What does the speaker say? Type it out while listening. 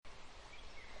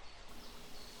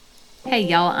Hey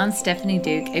y'all, I'm Stephanie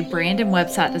Duke, a brand and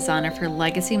website designer for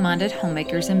legacy-minded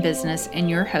homemakers in business and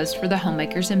your host for the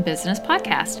Homemakers in Business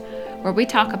podcast, where we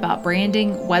talk about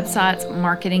branding, websites,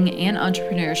 marketing, and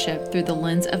entrepreneurship through the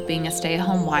lens of being a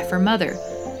stay-at-home wife or mother.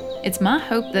 It's my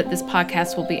hope that this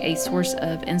podcast will be a source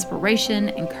of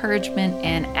inspiration, encouragement,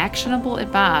 and actionable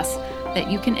advice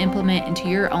that you can implement into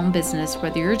your own business,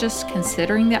 whether you're just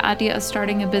considering the idea of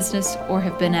starting a business or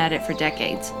have been at it for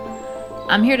decades.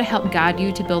 I'm here to help guide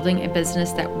you to building a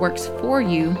business that works for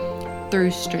you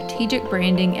through strategic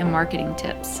branding and marketing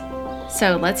tips.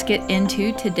 So let's get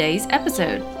into today's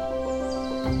episode.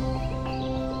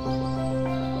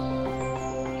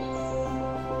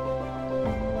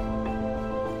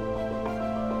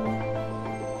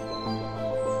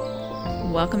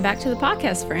 Welcome back to the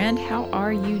podcast, friend. How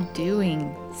are you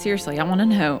doing? Seriously, I want to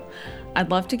know. I'd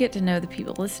love to get to know the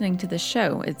people listening to the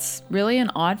show. It's really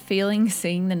an odd feeling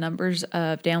seeing the numbers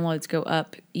of downloads go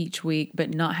up each week,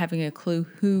 but not having a clue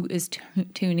who is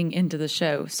tuning into the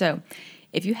show. So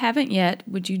if you haven't yet,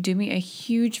 would you do me a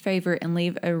huge favor and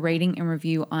leave a rating and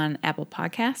review on Apple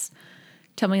Podcasts?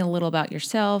 Tell me a little about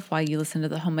yourself, why you listen to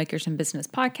the Homemakers in Business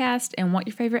podcast, and what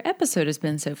your favorite episode has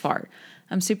been so far.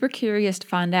 I'm super curious to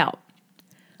find out.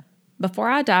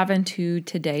 Before I dive into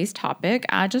today's topic,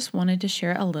 I just wanted to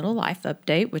share a little life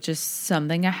update, which is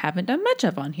something I haven't done much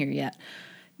of on here yet.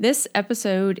 This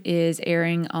episode is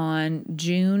airing on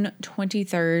June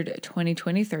 23rd,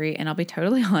 2023, and I'll be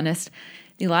totally honest,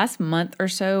 the last month or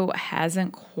so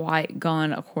hasn't quite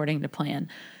gone according to plan.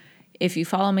 If you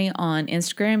follow me on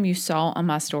Instagram, you saw on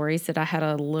my stories that I had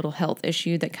a little health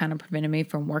issue that kind of prevented me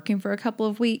from working for a couple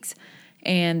of weeks.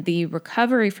 And the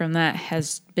recovery from that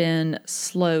has been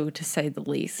slow, to say the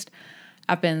least.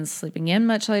 I've been sleeping in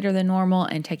much later than normal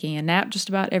and taking a nap just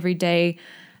about every day.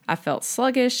 I felt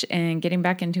sluggish, and getting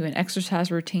back into an exercise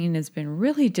routine has been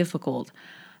really difficult.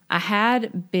 I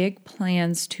had big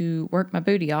plans to work my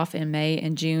booty off in May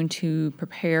and June to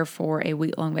prepare for a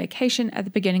week-long vacation at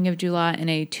the beginning of July and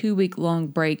a 2-week-long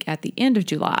break at the end of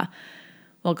July.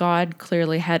 Well, God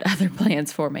clearly had other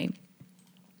plans for me.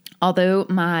 Although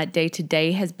my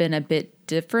day-to-day has been a bit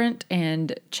different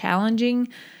and challenging,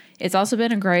 it's also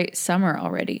been a great summer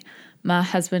already. My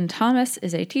husband Thomas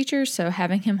is a teacher, so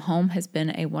having him home has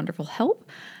been a wonderful help.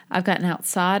 I've gotten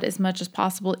outside as much as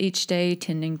possible each day,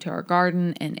 tending to our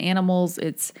garden and animals.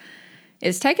 It's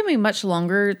taken me much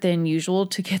longer than usual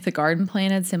to get the garden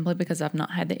planted, simply because I've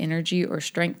not had the energy or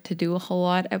strength to do a whole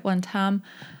lot at one time,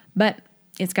 but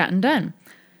it's gotten done.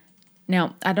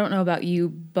 Now, I don't know about you,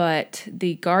 but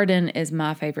the garden is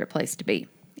my favorite place to be.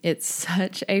 It's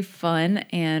such a fun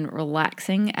and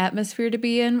relaxing atmosphere to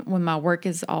be in when my work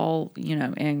is all,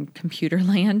 in computer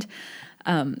land.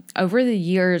 Over the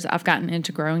years, I've gotten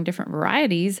into growing different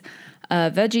varieties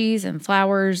of veggies and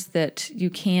flowers that you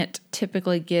can't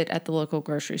typically get at the local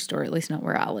grocery store, at least not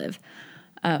where I live.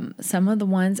 Some of the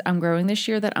ones I'm growing this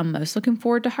year that I'm most looking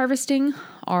forward to harvesting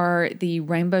are the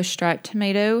rainbow striped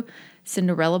tomato,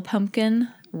 Cinderella pumpkin,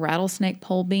 rattlesnake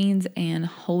pole beans, and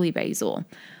holy basil.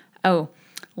 Oh,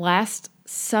 last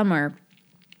summer,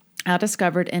 I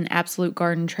discovered an absolute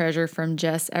garden treasure from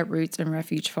Jess at Roots and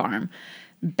Refuge Farm.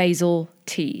 Basil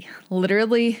tea.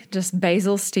 Literally just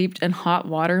basil steeped in hot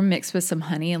water mixed with some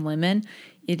honey and lemon.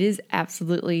 It is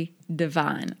absolutely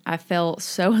divine. I fell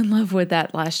so in love with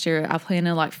that last year. I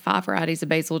planted like 5 varieties of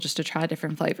basil just to try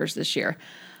different flavors this year.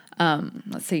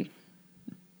 Let's see.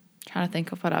 Trying to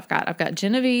think of what I've got. I've got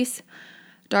Genovese,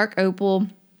 dark opal,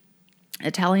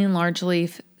 Italian large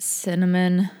leaf,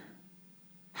 cinnamon,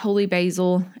 holy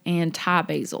basil, and Thai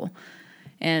basil.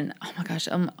 And oh my gosh,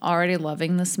 I'm already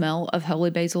loving the smell of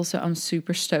holy basil, so I'm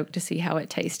super stoked to see how it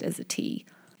tastes as a tea.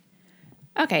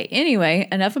 Okay, anyway,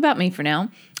 enough about me for now.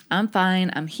 I'm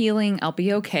fine. I'm healing. I'll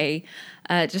be okay.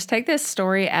 Just take this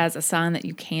story as a sign that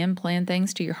you can plan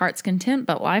things to your heart's content,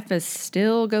 but life is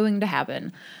still going to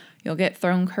happen. You'll get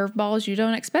thrown curveballs you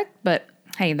don't expect, but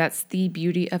hey, that's the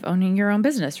beauty of owning your own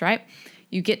business, right?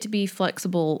 You get to be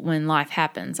flexible when life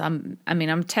happens. I'm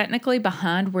technically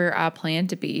behind where I planned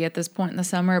to be at this point in the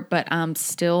summer, but I'm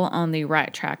still on the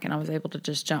right track, and I was able to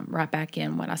just jump right back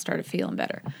in when I started feeling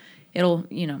better. It'll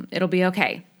be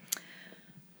okay.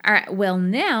 All right, well,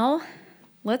 now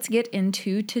let's get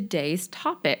into today's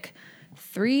topic.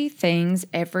 3 things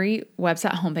every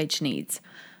website homepage needs.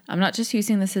 I'm not just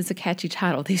using this as a catchy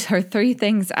title. These are 3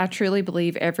 things I truly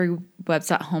believe every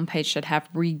website homepage should have,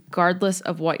 regardless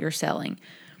of what you're selling.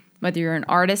 Whether you're an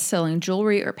artist selling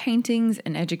jewelry or paintings,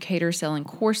 an educator selling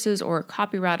courses, or a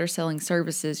copywriter selling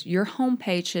services, your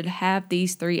homepage should have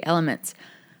these 3 elements.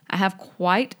 I have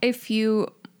quite a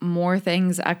few more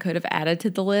things I could have added to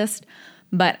the list,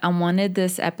 but I wanted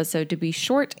this episode to be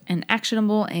short and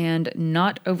actionable and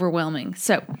not overwhelming.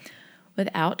 So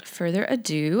without further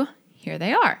ado, here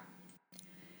they are.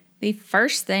 The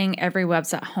first thing every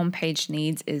website homepage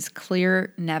needs is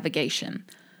clear navigation.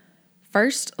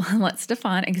 First, let's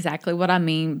define exactly what I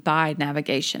mean by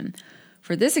navigation.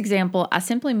 For this example, I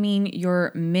simply mean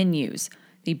your menus,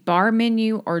 the bar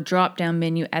menu or drop-down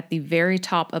menu at the very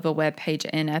top of a web page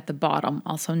and at the bottom,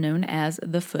 also known as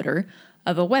the footer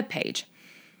of a web page.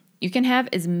 You can have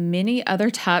as many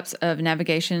other types of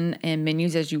navigation and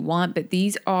menus as you want, but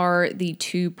these are the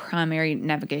two primary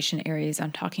navigation areas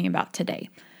I'm talking about today.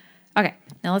 Okay,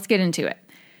 now let's get into it.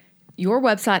 Your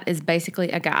website is basically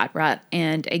a guide, right?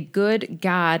 And a good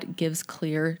guide gives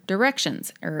clear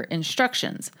directions or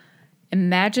instructions.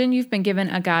 Imagine you've been given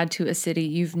a guide to a city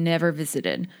you've never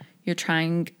visited. You're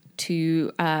trying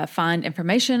to find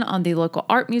information on the local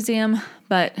art museum,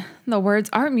 but the words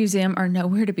art museum are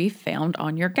nowhere to be found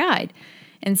on your guide.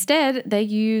 Instead, they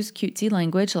use cutesy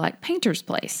language like painter's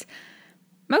place.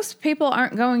 Most people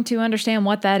aren't going to understand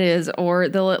what that is, or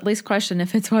they'll at least question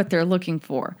if it's what they're looking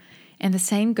for. And the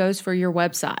same goes for your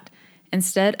website.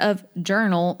 Instead of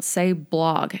journal, say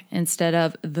blog. Instead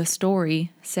of the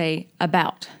story, say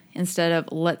about. Instead of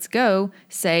let's go,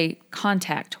 say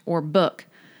contact or book.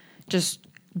 Just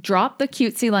drop the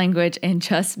cutesy language and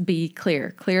just be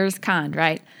clear. Clear as kind,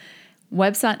 right?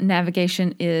 Website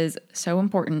navigation is so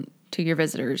important to your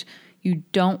visitors. You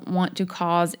don't want to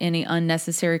cause any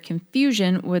unnecessary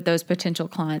confusion with those potential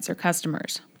clients or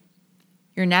customers.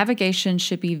 Your navigation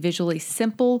should be visually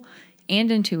simple and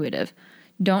intuitive.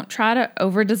 Don't try to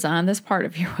over-design this part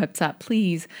of your website,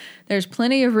 please. There's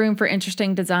plenty of room for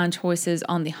interesting design choices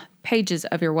on the pages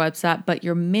of your website, but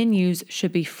your menus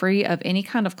should be free of any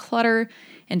kind of clutter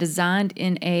and designed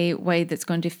in a way that's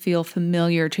going to feel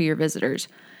familiar to your visitors.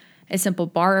 A simple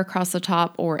bar across the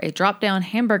top or a drop-down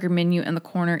hamburger menu in the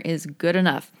corner is good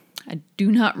enough. I do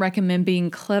not recommend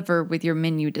being clever with your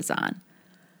menu design.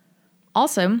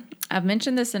 Also, I've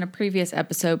mentioned this in a previous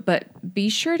episode, but be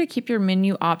sure to keep your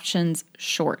menu options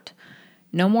short.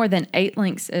 No more than 8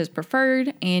 links is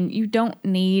preferred, and you don't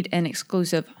need an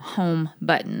exclusive home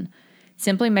button.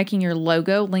 Simply making your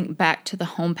logo link back to the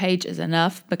home page is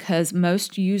enough because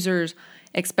most users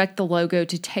expect the logo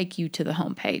to take you to the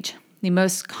home page. The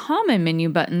most common menu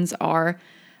buttons are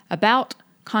About,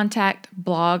 Contact,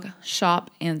 Blog,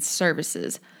 Shop, and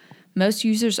Services. Most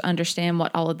users understand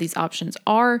what all of these options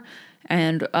are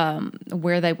and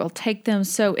where they will take them,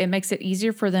 so it makes it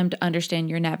easier for them to understand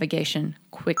your navigation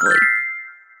quickly.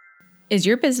 Is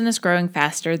your business growing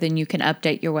faster than you can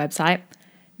update your website?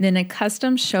 Then a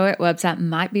custom Show It website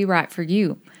might be right for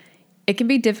you. It can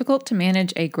be difficult to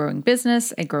manage a growing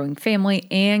business, a growing family,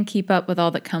 and keep up with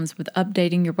all that comes with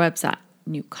updating your website.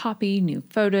 New copy, new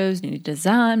photos, new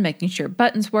design, making sure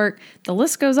buttons work, the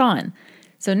list goes on.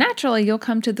 So naturally, you'll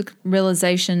come to the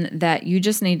realization that you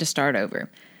just need to start over.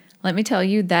 Let me tell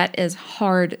you, that is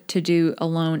hard to do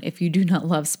alone if you do not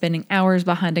love spending hours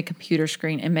behind a computer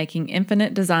screen and making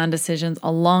infinite design decisions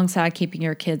alongside keeping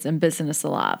your kids and business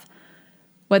alive.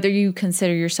 Whether you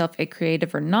consider yourself a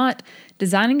creative or not,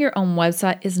 designing your own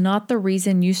website is not the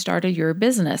reason you started your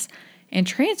business. And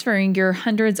transferring your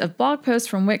hundreds of blog posts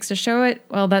from Wix to Show It,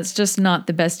 well, that's just not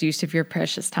the best use of your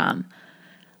precious time.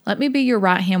 Let me be your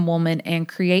right-hand woman and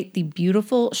create the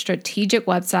beautiful, strategic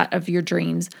website of your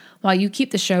dreams while you keep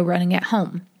the show running at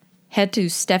home. Head to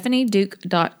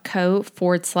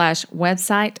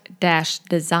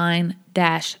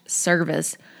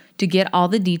stephanieduke.co/website-design-service to get all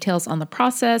the details on the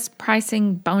process,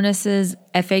 pricing, bonuses,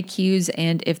 FAQs,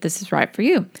 and if this is right for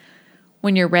you.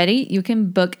 When you're ready, you can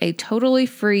book a totally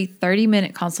free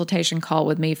 30-minute consultation call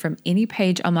with me from any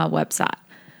page on my website.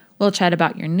 We'll chat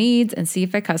about your needs and see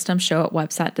if a custom Show It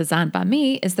website designed by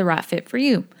me is the right fit for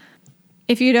you.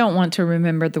 If you don't want to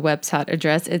remember the website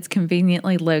address, it's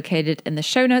conveniently located in the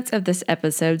show notes of this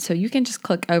episode, so you can just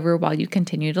click over while you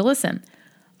continue to listen.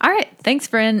 All right, thanks,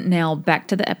 friend. Now back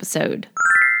to the episode.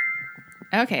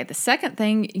 Okay, the second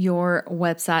thing your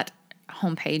website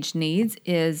homepage needs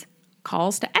is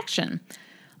calls to action,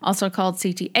 also called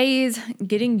CTAs.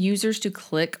 Getting users to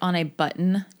click on a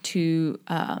button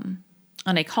on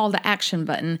a call to action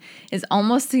button is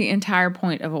almost the entire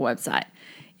point of a website.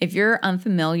 If you're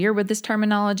unfamiliar with this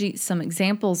terminology, some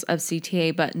examples of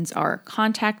CTA buttons are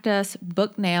Contact Us,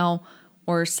 Book Now,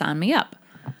 or Sign Me Up.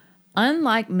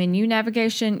 Unlike menu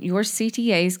navigation, your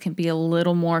CTAs can be a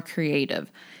little more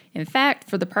creative. In fact,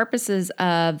 for the purposes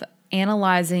of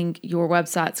analyzing your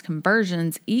website's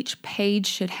conversions, each page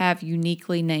should have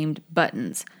uniquely named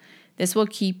buttons. This will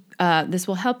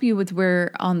help you with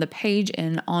where on the page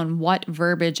and on what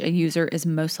verbiage a user is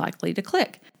most likely to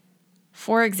click.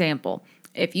 For example,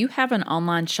 if you have an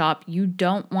online shop, you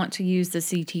don't want to use the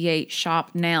CTA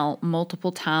shop now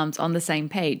multiple times on the same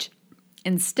page.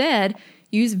 Instead,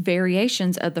 use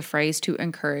variations of the phrase to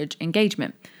encourage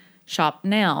engagement. Shop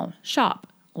now, shop,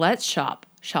 let's shop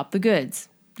the goods.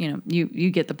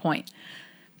 You get the point.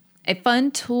 A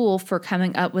fun tool for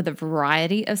coming up with a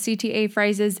variety of CTA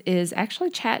phrases is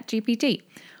actually ChatGPT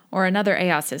or another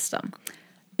AI system.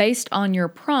 Based on your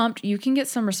prompt, you can get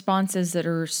some responses that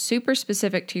are super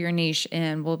specific to your niche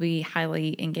and will be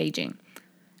highly engaging.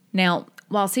 Now,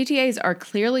 while CTAs are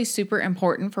clearly super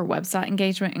important for website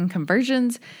engagement and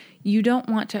conversions, you don't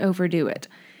want to overdo it.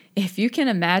 If you can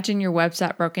imagine your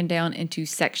website broken down into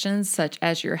sections such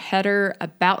as your header,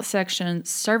 about section,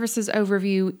 services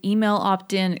overview, email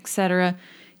opt-in, etc.,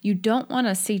 you don't want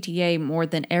a CTA more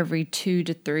than every 2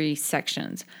 to 3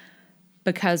 sections.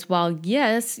 Because while,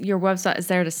 yes, your website is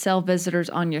there to sell visitors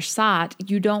on your site,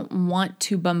 you don't want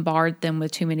to bombard them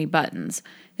with too many buttons.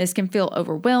 This can feel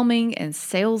overwhelming and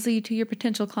salesy to your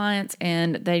potential clients,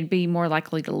 and they'd be more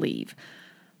likely to leave.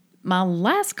 My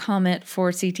last comment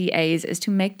for CTAs is to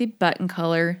make the button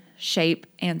color, shape,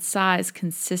 and size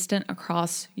consistent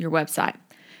across your website.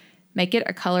 Make it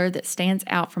a color that stands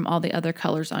out from all the other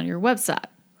colors on your website.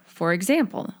 For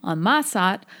example, on my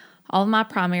site, all of my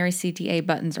primary CTA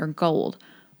buttons are gold.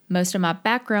 Most of my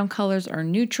background colors are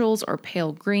neutrals or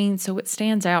pale green, so it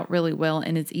stands out really well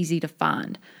and it's easy to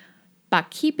find. By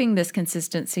keeping this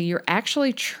consistency, you're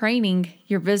actually training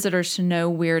your visitors to know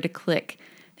where to click.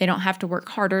 They don't have to work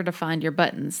harder to find your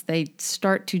buttons. They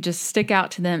start to just stick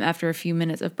out to them after a few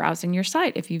minutes of browsing your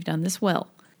site if you've done this well.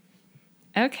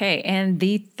 Okay, and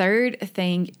the third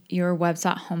thing your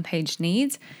website homepage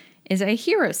needs is a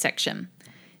hero section.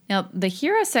 Now, the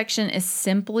hero section is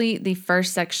simply the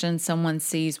first section someone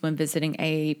sees when visiting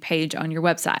a page on your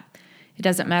website. It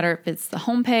doesn't matter if it's the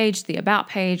home page, the about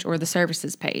page, or the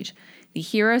services page. The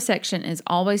hero section is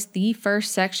always the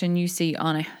first section you see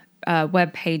on a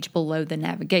web page below the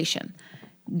navigation.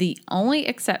 The only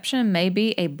exception may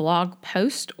be a blog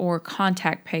post or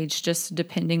contact page, just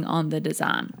depending on the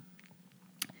design.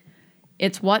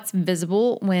 It's what's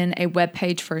visible when a web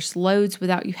page first loads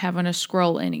without you having to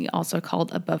scroll any, also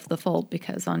called above the fold,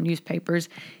 because on newspapers,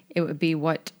 it would be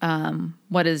what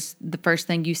is the first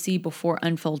thing you see before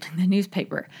unfolding the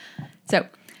newspaper. So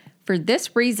for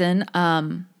this reason,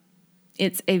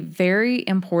 it's a very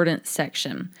important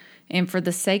section. And for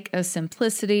the sake of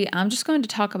simplicity, I'm just going to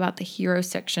talk about the hero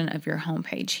section of your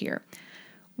homepage here.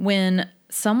 When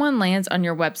someone lands on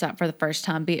your website for the first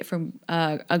time, be it from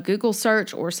a Google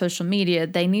search or social media,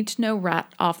 they need to know right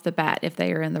off the bat if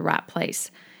they are in the right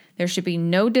place. There should be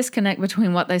no disconnect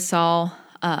between what they saw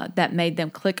that made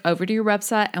them click over to your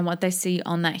website and what they see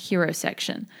on that hero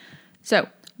section. So,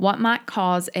 what might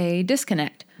cause a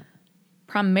disconnect?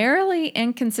 Primarily,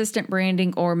 inconsistent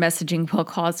branding or messaging will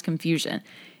cause confusion.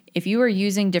 If you are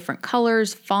using different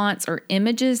colors, fonts, or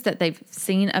images that they've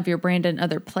seen of your brand in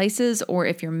other places, or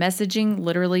if your messaging,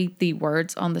 literally the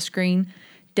words on the screen,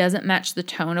 doesn't match the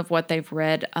tone of what they've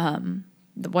read,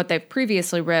 what they've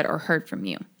previously read or heard from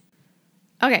you.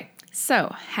 Okay,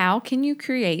 so how can you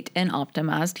create an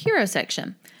optimized hero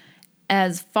section?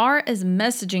 As far as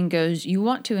messaging goes, you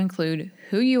want to include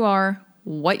who you are,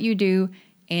 what you do,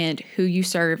 and who you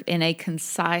serve in a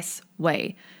concise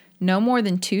way. No more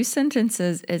than 2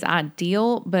 sentences is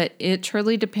ideal, but it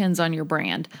truly depends on your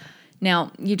brand.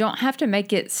 Now, you don't have to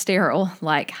make it sterile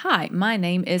like, "Hi, my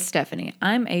name is Stephanie.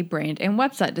 I'm a brand and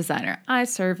website designer. I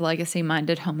serve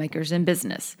legacy-minded homemakers in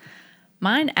business."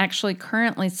 Mine actually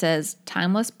currently says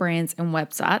Timeless Brands and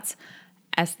Websites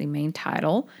as the main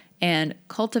title and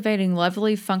Cultivating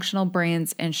Lovely Functional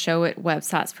Brands and Show It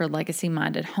Websites for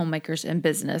Legacy-Minded Homemakers in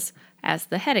Business as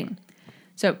the heading.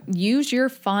 So use your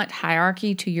font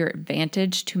hierarchy to your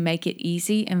advantage to make it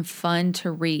easy and fun to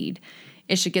read.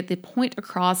 It should get the point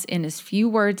across in as few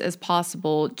words as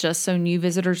possible, just so new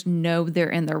visitors know they're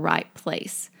in the right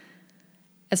place.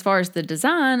 As far as the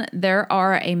design, there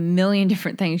are a million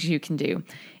different things you can do.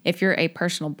 If you're a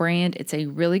personal brand, it's a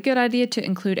really good idea to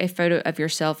include a photo of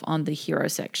yourself on the hero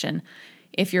section.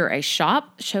 If you're a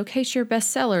shop, showcase your best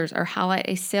sellers or highlight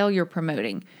a sale you're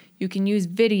promoting. You can use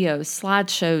videos,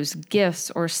 slideshows, GIFs,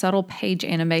 or subtle page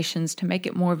animations to make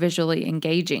it more visually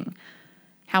engaging.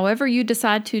 However you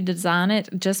decide to design it,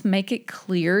 just make it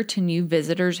clear to new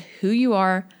visitors who you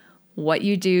are, what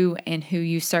you do, and who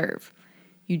you serve.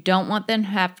 You don't want them to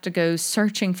have to go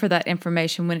searching for that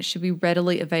information when it should be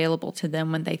readily available to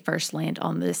them when they first land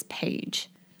on this page.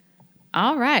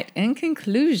 All right. In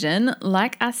conclusion,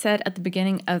 like I said at the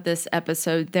beginning of this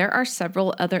episode, there are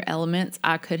several other elements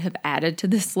I could have added to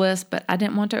this list, but I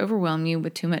didn't want to overwhelm you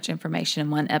with too much information in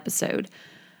one episode.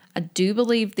 I do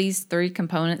believe these 3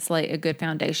 components lay a good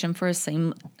foundation for a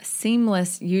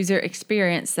seamless user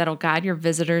experience that'll guide your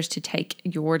visitors to take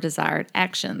your desired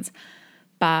actions.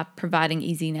 By providing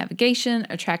easy navigation,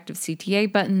 attractive CTA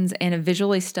buttons, and a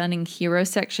visually stunning hero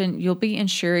section, you'll be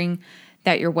ensuring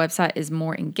that your website is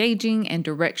more engaging and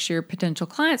directs your potential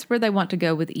clients where they want to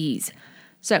go with ease.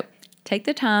 So, take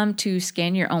the time to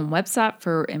scan your own website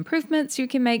for improvements you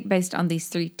can make based on these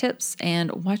 3 tips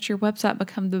and watch your website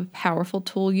become the powerful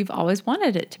tool you've always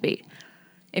wanted it to be.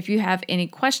 If you have any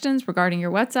questions regarding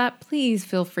your website, please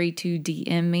feel free to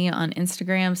DM me on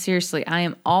Instagram. Seriously, I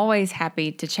am always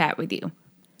happy to chat with you.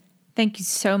 Thank you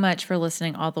so much for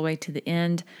listening all the way to the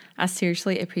end. I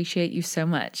seriously appreciate you so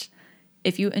much.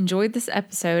 If you enjoyed this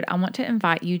episode, I want to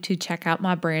invite you to check out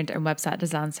my brand and website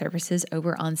design services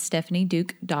over on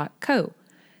stephanieduke.co.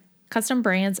 Custom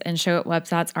brands and show-up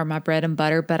websites are my bread and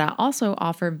butter, but I also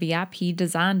offer VIP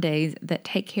design days that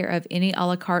take care of any a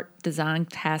la carte design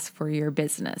tasks for your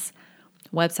business.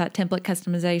 Website template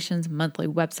customizations, monthly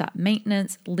website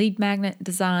maintenance, lead magnet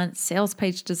design, sales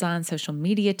page design, social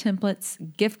media templates,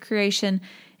 gift creation,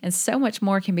 and so much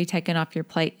more can be taken off your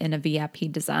plate in a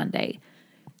VIP design day.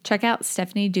 Check out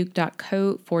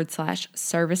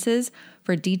stephanieduke.co/services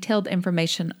for detailed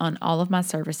information on all of my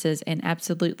services and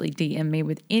absolutely DM me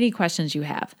with any questions you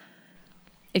have.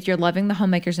 If you're loving the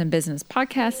Homemakers in Business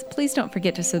podcast, please don't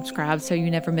forget to subscribe so you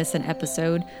never miss an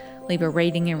episode. Leave a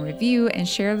rating and review and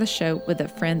share the show with a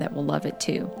friend that will love it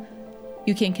too.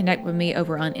 You can connect with me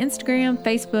over on Instagram,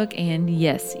 Facebook, and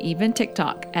yes, even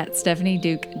TikTok at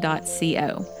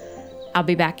stephanieduke.co. I'll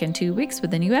be back in 2 weeks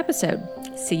with a new episode.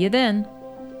 See you then.